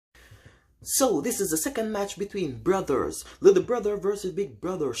So this is the second match between brothers, little brother versus big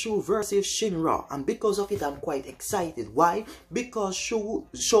brother, Shu versus Shinra, and because of it I'm quite excited. Why? Because Shu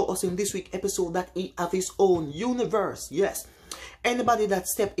showed us in this week episode that he has his own universe. Yes, anybody that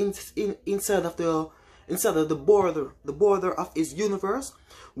step inside of the border of his universe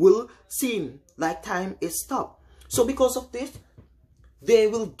will seem like time is stopped. So because of this, they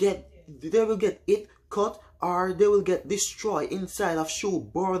will get it cut, or they will get destroyed inside of Shu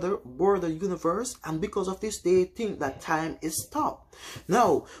border universe, and because of this they think that time is stopped.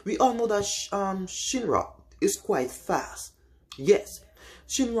 Now we all know that Shinra is quite fast. Yes,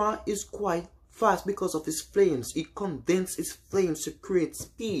 Shinra is quite fast because of his flames. He condenses his flames to create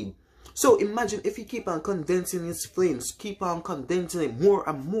speed. So imagine if he keep on condensing his flames, keep on condensing it more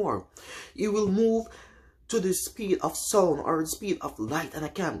and more, he will move to the speed of sound or the speed of light, and I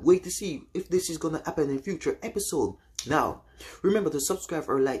can't wait to see if this is gonna happen in future episode. Now remember to subscribe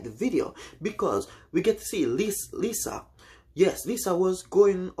or like the video, because we get to see Lisa. Yes, Lisa was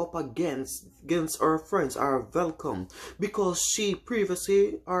going up against her friends, our Velcom, because she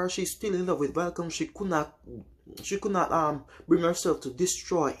previously, or she's still in love with Velcom. She could not bring herself to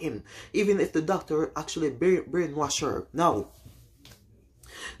destroy him, even if the doctor actually brainwashed her. Now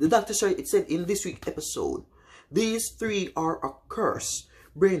the doctor said, it said in this week's episode, these three are a curse: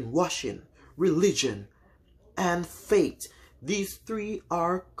 brainwashing, religion, and fate. These three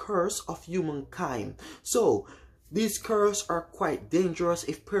are curse of humankind. So these curses are quite dangerous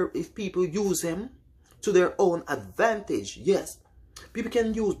if people use them to their own advantage. Yes, people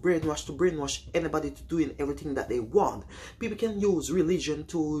can use brainwash to brainwash anybody to doing everything that they want. People can use religion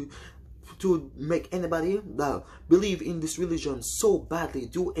to make anybody believe in this religion so badly,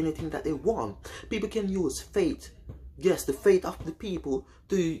 do anything that they want. People can use fate, yes, the fate of the people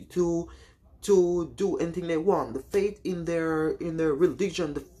to do anything they want. The faith in their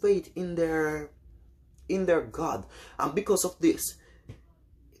religion, the faith in their God. And because of this,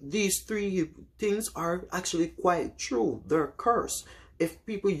 these three things are actually quite true. They're cursed. If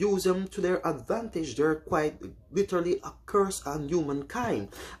people use them to their advantage, they're quite literally a curse on humankind.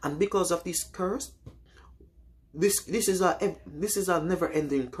 And because of this curse, this is a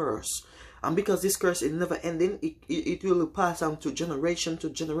never-ending curse. And because this curse is never ending, it will pass on to generation to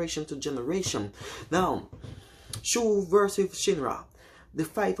generation to generation. Now, Shu versus Shinra, the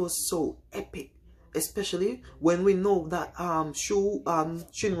fight was so epic, especially when we know that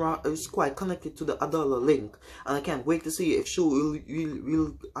Shinra is quite connected to the Adala link, and I can't wait to see if Shu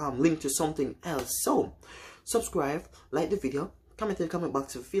will link to something else. So subscribe, like the video, comment in the comment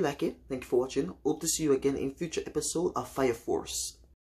box if you feel like it. Thank you for watching. Hope to see you again in future episode of Fire Force.